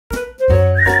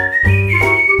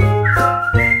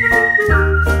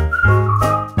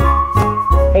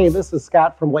Hey, this is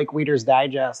Scott from Lake Weeder's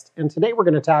Digest, and today we're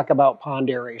going to talk about pond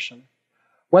aeration.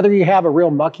 Whether you have a real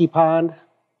mucky pond,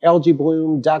 algae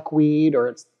bloom, duckweed, or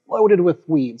it's loaded with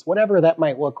weeds, whatever that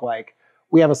might look like,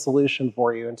 we have a solution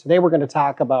for you. And today we're going to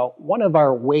talk about one of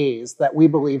our ways that we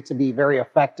believe to be very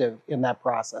effective in that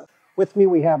process. With me,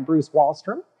 we have Bruce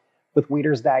Wallstrom with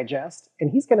Weeder's Digest, and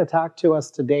he's going to talk to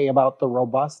us today about the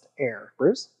Robust-Aire.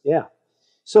 Bruce? Yeah.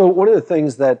 So one of the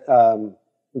things that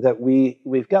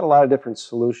we've got a lot of different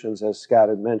solutions, as Scott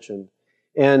had mentioned,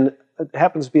 and it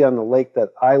happens to be on the lake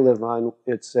that I live on.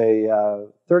 It's a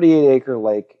 38-acre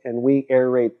lake, and we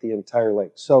aerate the entire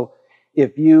lake. So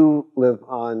if you live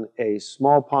on a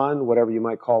small pond, whatever you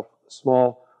might call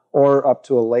small, or up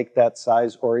to a lake that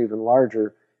size or even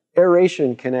larger,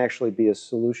 aeration can actually be a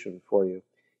solution for you.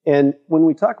 And when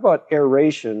we talk about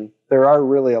aeration, there are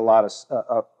really a lot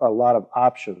of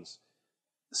options.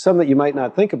 Some that you might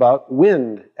not think about.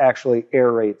 Wind actually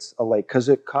aerates a lake because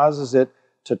it causes it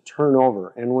to turn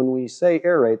over. And when we say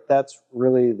aerate, that's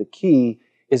really the key,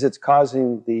 is it's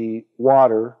causing the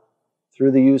water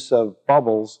through the use of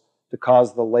bubbles to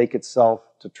cause the lake itself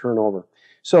to turn over.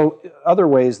 So other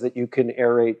ways that you can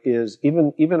aerate is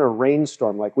even a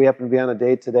rainstorm. Like we happen to be on a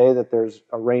day today that there's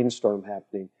a rainstorm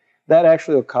happening. That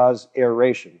actually will cause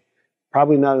aeration.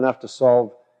 Probably not enough to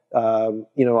solve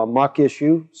a muck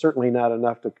issue, certainly not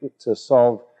enough to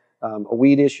solve a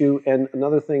weed issue. And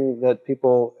another thing that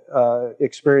people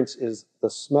experience is the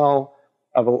smell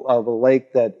of a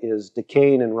lake that is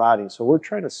decaying and rotting. So we're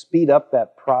trying to speed up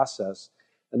that process.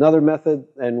 Another method,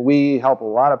 and we help a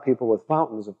lot of people with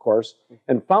fountains, of course,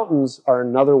 and fountains are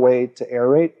another way to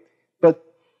aerate. But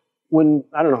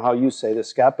I don't know how you say this,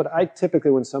 Scott, but I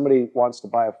typically, when somebody wants to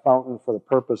buy a fountain for the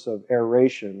purpose of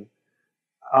aeration,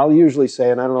 I'll usually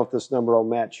say, and I don't know if this number will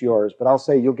match yours, but I'll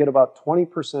say you'll get about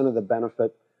 20% of the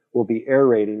benefit will be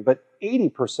aerating, but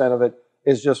 80% of it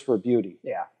is just for beauty.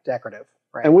 Yeah, decorative.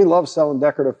 Right. And we love selling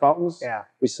decorative fountains. Yeah.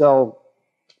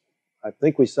 I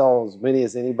think we sell as many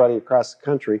as anybody across the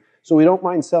country. So we don't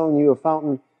mind selling you a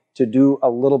fountain to do a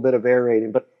little bit of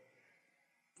aerating. But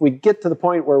if we get to the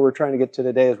point where we're trying to get to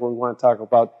today is where we want to talk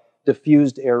about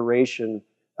diffused aeration,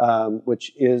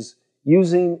 which is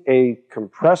using a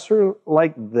compressor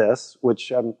like this,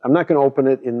 which I'm not going to open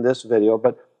it in this video,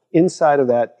 but inside of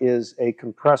that is a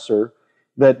compressor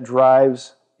that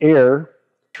drives air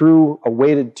through a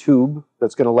weighted tube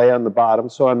that's going to lay on the bottom.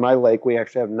 So on my lake, we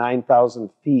actually have 9,000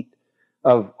 feet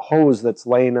of hose that's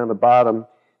laying on the bottom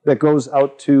that goes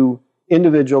out to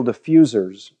individual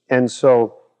diffusers. And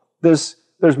so there's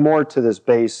more to this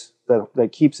base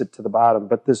that keeps it to the bottom.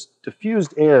 But this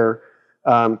diffused air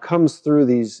comes through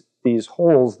these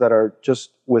holes that are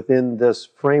just within this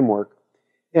framework.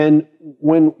 And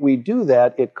when we do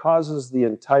that, it causes the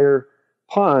entire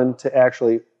pond to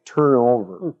actually turn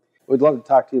over. We'd love to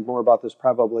talk to you more about this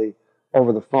probably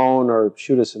over the phone or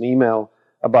shoot us an email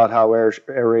about how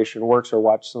aeration works or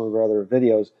watch some of our other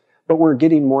videos. But we're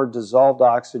getting more dissolved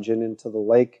oxygen into the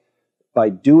lake by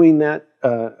doing that.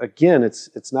 Again,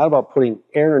 it's not about putting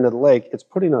air into the lake. It's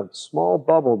putting a small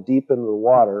bubble deep into the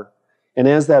water. And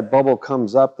as that bubble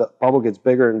comes up, the bubble gets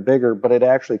bigger and bigger, but it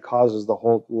actually causes the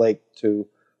whole lake to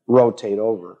rotate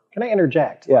over. Can I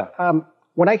interject? Yeah.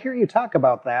 When I hear you talk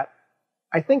about that,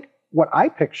 I think what I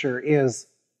picture is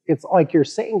it's like you're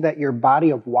saying that your body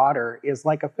of water is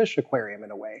like a fish aquarium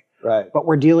in a way. Right. But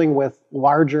we're dealing with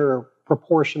larger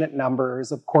proportionate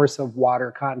numbers, of course, of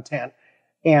water content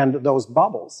and those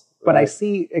bubbles. But I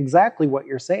see exactly what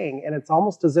you're saying, and it's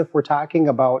almost as if we're talking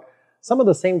about some of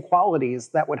the same qualities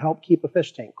that would help keep a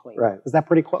fish tank clean. Right. Is that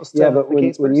pretty close to the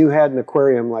case? When you had an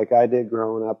aquarium like I did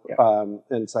growing up,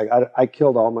 and it's like I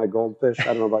killed all my goldfish. I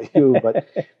don't know about you,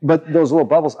 but those little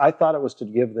bubbles, I thought it was to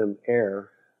give them air,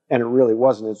 and it really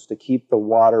wasn't. It's to keep the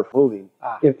water moving.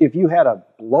 If you had a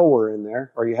blower in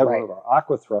there, or you had one of our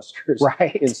aqua thrusters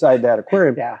inside that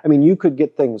aquarium, I mean, you could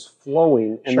get things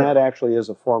flowing, and that actually is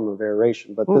a form of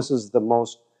aeration. But this is the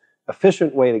most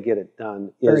efficient way to get it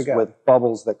done is with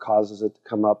bubbles that causes it to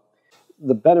come up.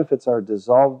 The benefits are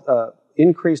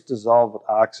increased dissolved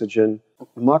oxygen,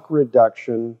 muck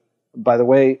reduction. By the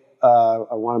way, I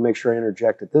want to make sure I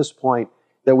interject at this point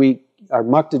that our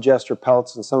muck digester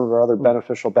pellets and some of our other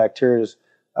beneficial bacteria,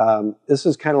 this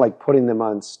is kind of like putting them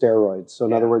on steroids. So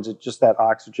in other words, it's just that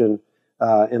oxygen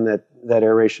and that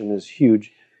aeration is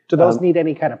huge. Do those need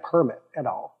any kind of permit at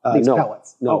all, these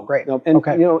pellets? No. Oh, great. No. And,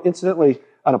 incidentally,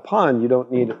 on a pond, you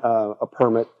don't need a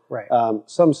permit. Right.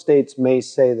 Some states may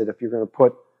say that if you're going to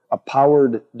put a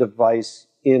powered device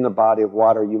in a body of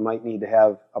water, you might need to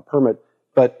have a permit.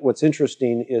 But what's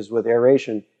interesting is with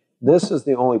aeration, this is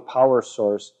the only power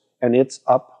source, and it's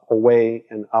up, away,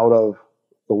 and out of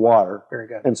the water. Very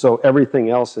good. And so everything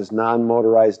else is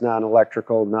non-motorized,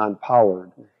 non-electrical,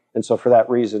 non-powered. And so for that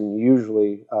reason,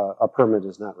 usually a permit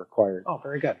is not required. Oh,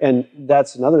 very good. And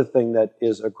that's another thing that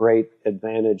is a great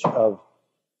advantage of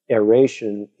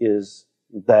aeration, is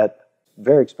that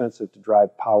very expensive to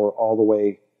drive power all the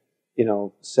way, you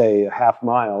know, say a half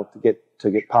mile to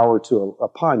get power to a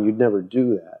pond. You'd never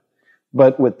do that.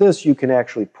 But with this, you can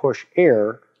actually push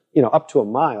air, you know, up to a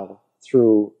mile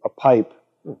through a pipe,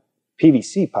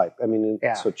 PVC pipe. I mean,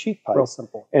 it's a cheap pipe. Real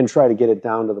simple. And try to get it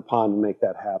down to the pond and make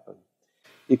that happen.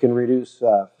 You can reduce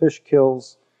fish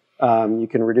kills. You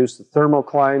can reduce the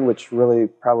thermocline, which really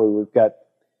probably we've got,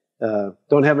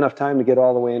 don't have enough time to get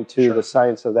all the way into the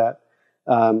science of that.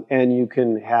 And you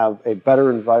can have a better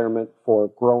environment for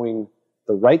growing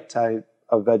the right type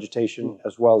of vegetation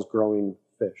as well as growing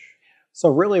fish. So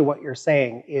really what you're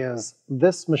saying is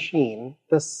this machine,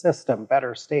 this system,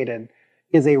 better stated,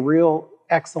 is a real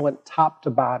excellent top to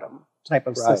bottom type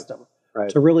of system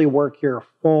to really work your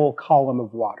full column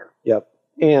of water. Yep.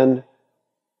 And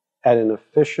at an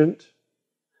efficient,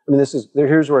 I mean,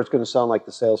 here's where it's going to sound like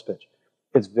the sales pitch.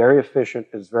 It's very efficient,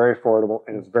 it's very affordable,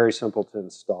 and it's very simple to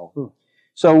install.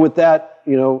 So with that,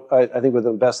 you know, I think one of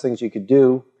the best things you could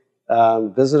do,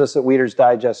 visit us at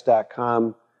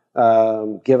weedersdigest.com.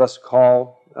 Give us a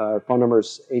call. Our phone number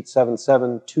is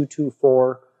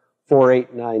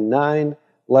 877-224-4899.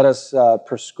 Let us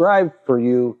prescribe for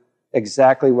you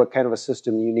exactly what kind of a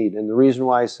system you need. And the reason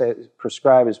why I say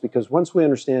prescribe is because once we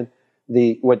understand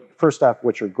first off,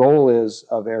 what your goal is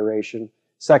of aeration,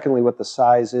 secondly, what the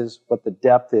size is, what the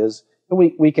depth is, and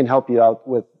we can help you out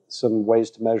with some ways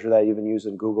to measure that, even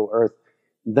using Google Earth,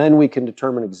 then we can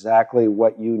determine exactly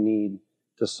what you need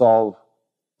to solve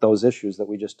those issues that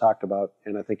we just talked about,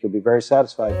 and I think you'll be very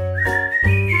satisfied.